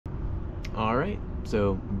Alright,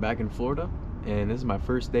 so back in Florida, and this is my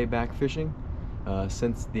first day back fishing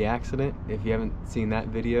since the accident. If you haven't seen that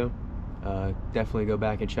video, definitely go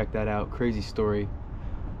back and check that out. Crazy story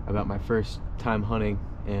about my first time hunting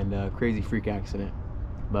and crazy freak accident.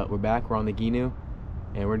 But we're back, we're on the Ginu,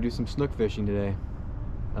 and we're gonna do some snook fishing today.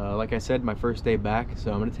 Like I said, my first day back,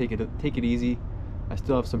 so I'm gonna take it easy. I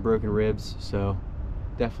still have some broken ribs, so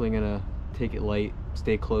definitely gonna take it light,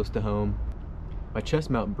 stay close to home. My chest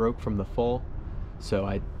mount broke from the fall, so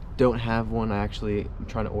I don't have one. I'm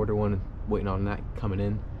trying to order one, waiting on that coming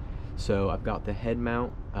in. So I've got the head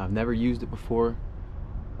mount. I've never used it before,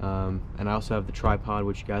 and I also have the tripod,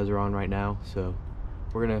 which you guys are on right now. So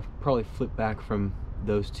we're gonna probably flip back from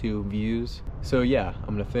those two views. So yeah,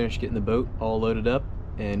 I'm gonna finish getting the boat all loaded up,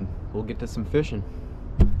 and we'll get to some fishing.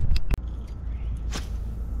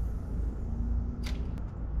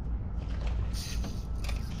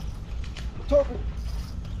 Talking.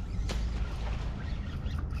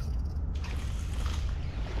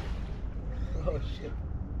 Oh shit.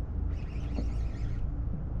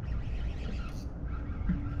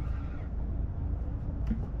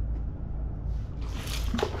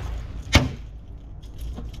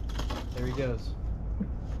 There he goes.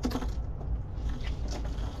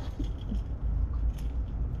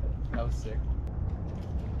 That was sick.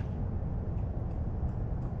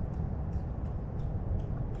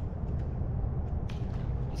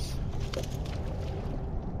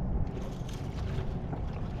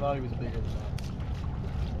 Thought he was bigger than that.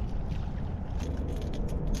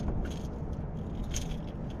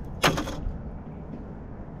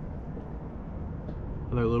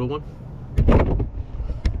 Another little one.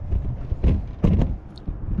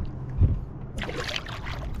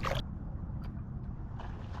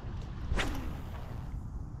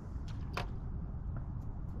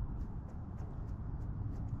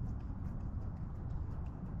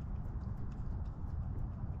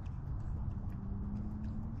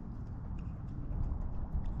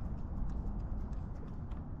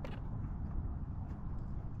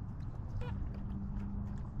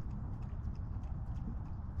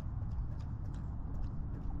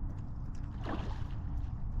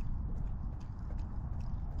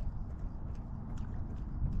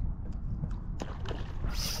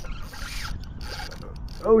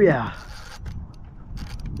 Oh yeah.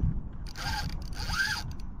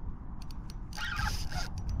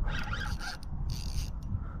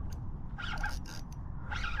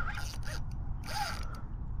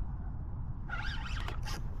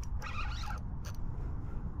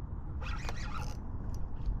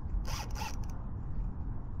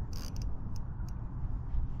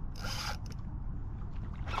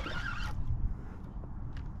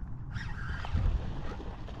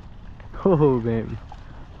 Oh baby.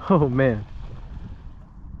 Oh man.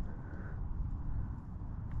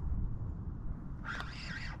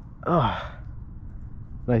 Oh,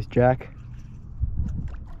 nice jack.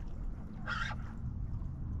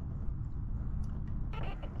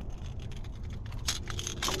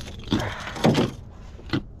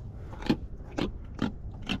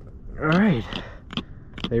 All right,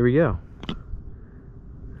 there we go.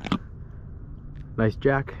 Nice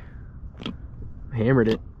jack. Hammered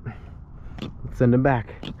it. Let's send him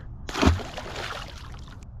back.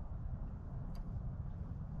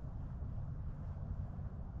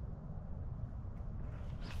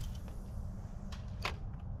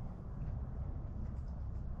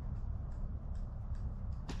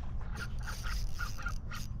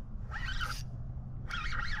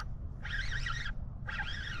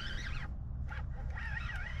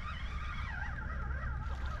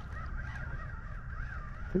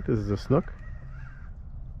 I think this is a snook.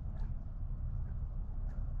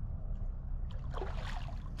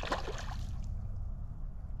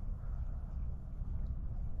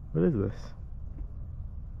 What is this?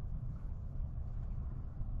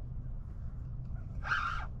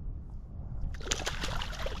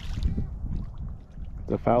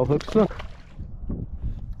 It's a foul hook snook.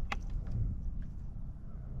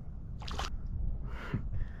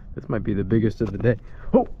 This might be the biggest of the day.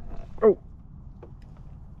 Oh! Oh!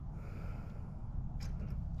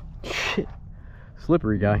 Shit!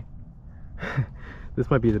 Slippery guy. This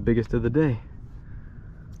might be the biggest of the day.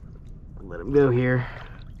 Let him go here.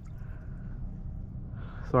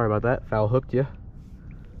 Sorry about that. Foul hooked you.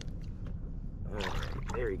 Alright,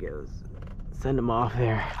 there he goes. Send him off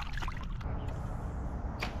there.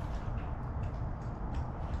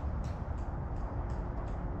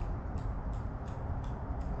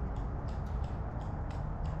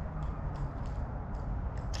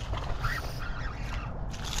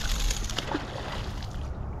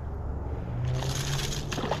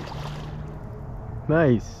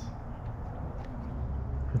 Nice.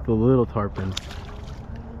 a little tarpon.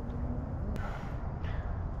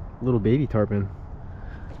 Little baby tarpon.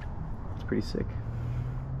 It's pretty sick.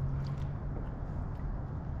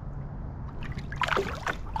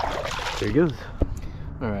 There he goes.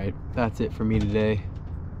 Alright, that's it for me today.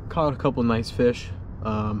 Caught a couple nice fish.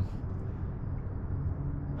 I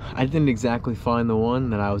didn't exactly find the one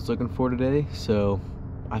that I was looking for today, so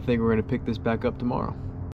I think we're going to pick this back up tomorrow.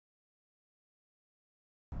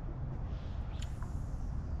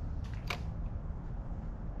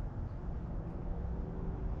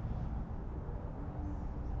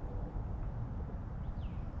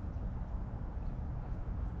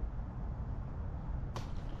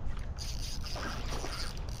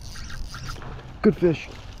 Good fish.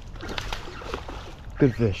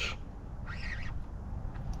 Good fish.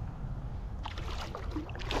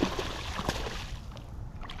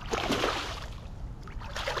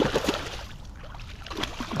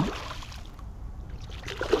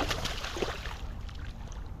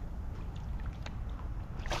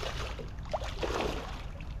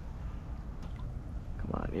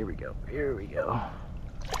 Come on, here we go. Here we go.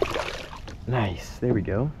 Nice. There we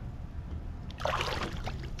go.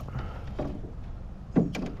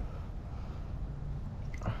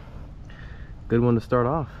 Good one to start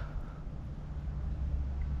off.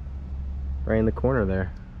 Right in the corner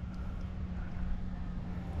there.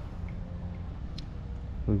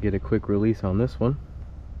 We'll get a quick release on this one.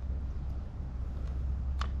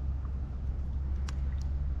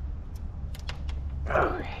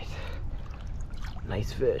 Alright.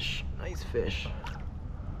 Nice fish. Nice fish.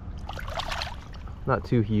 Not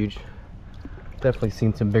too huge. Definitely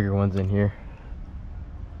seen some bigger ones in here.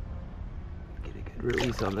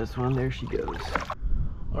 Release on this one. There she goes.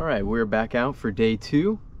 All right, we're back out for day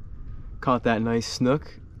 2. Caught that nice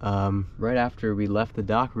snook right after we left the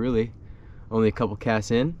dock, really. Only a couple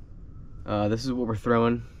casts in. This is what we're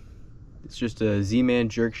throwing. It's just a Z-Man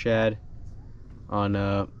jerk shad on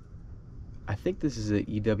I think this is a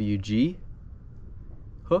EWG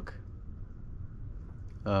hook.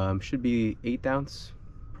 Should be 1/8 ounce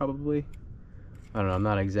probably. I don't know, I'm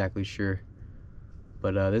not exactly sure,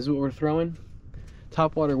 but this is what we're throwing.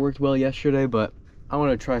 Top water worked well yesterday, but I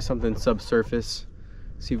want to try something subsurface,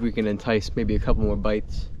 see if we can entice maybe a couple more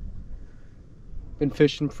bites. Been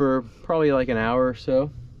fishing for probably like an hour or so,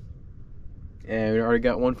 and we already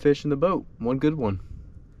got one fish in the boat, one good one.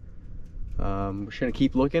 We're just gonna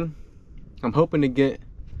keep looking. I'm hoping to get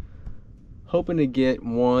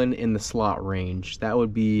one in the slot range.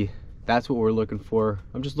 That's what we're looking for.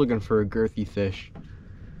 I'm just looking for a girthy fish,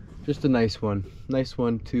 just a nice one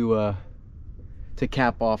to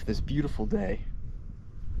cap off this beautiful day.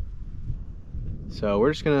 So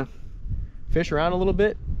we're just gonna fish around a little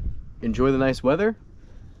bit, enjoy the nice weather,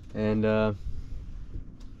 and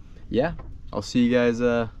yeah, I'll see you guys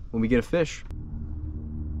when we get a fish.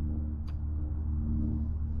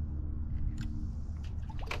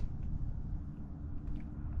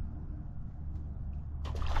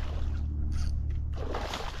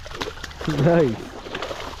 Nice.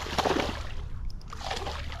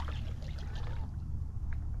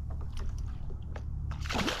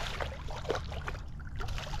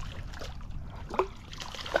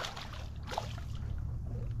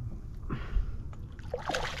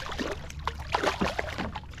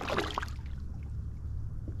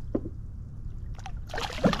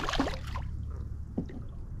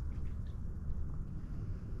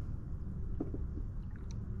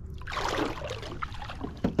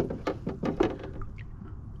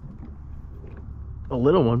 A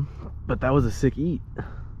little one, but that was a sick eat.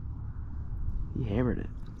 He hammered it.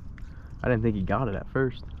 I didn't think he got it at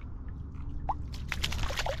first.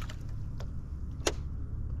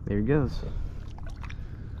 There he goes.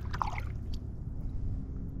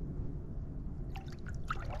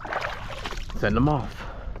 Send him off.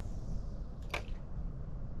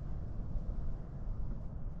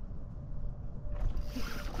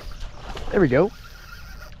 There we go.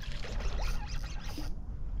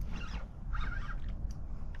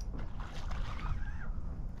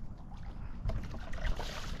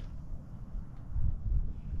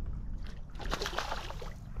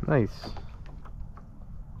 Nice.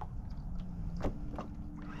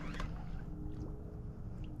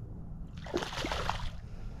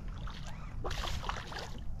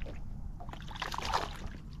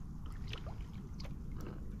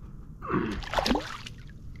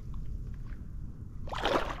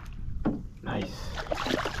 Nice.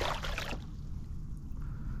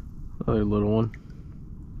 Another little one.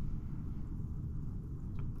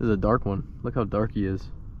 This is a dark one. Look how dark he is.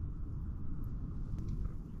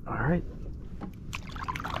 All right.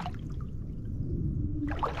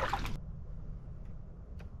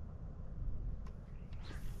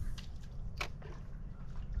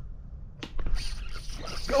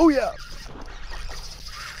 Oh yeah.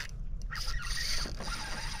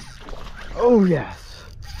 Oh yes.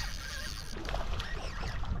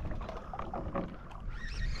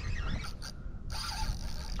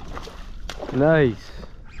 Nice.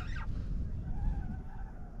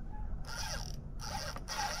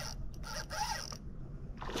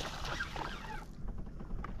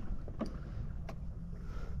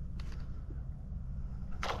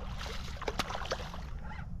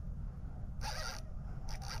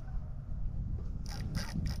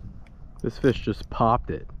 This fish just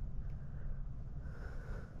popped it.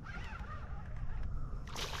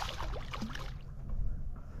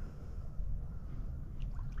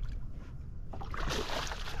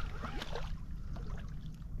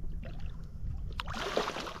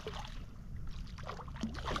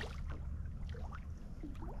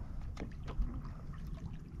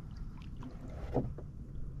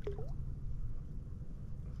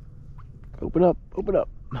 Open up, open up.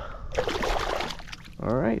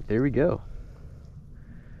 All right, there we go.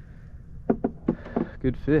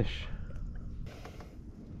 Good fish.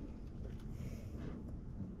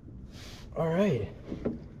 All right,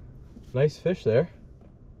 nice fish there.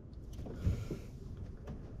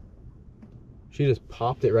 She just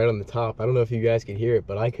popped it right on the top. I don't know if you guys could hear it,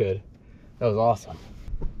 but I could. That was awesome.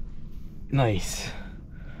 Nice,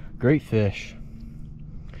 great fish.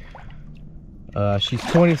 She's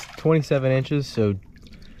 27 inches, so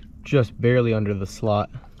just barely under the slot.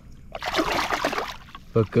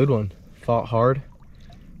 But good one. Fought hard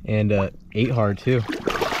and ate hard too.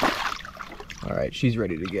 All right, she's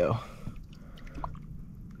ready to go.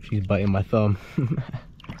 She's biting my thumb.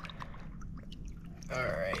 All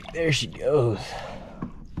right, there she goes.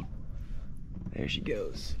 There she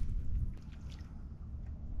goes.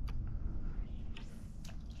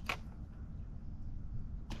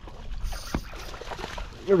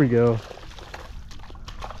 There we go.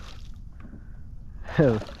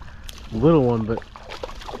 Little one, but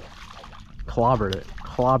clobbered it.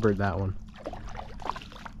 Clobbered that one.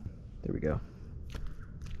 There we go.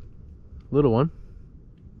 Little one.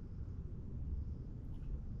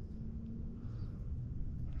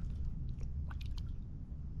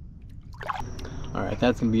 Alright,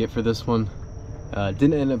 that's gonna be it for this one.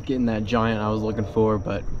 Didn't end up getting that giant I was looking for,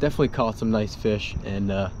 but definitely caught some nice fish and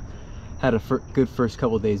had a good first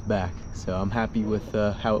couple days back. So I'm happy with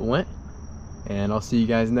how it went, and I'll see you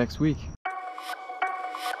guys next week.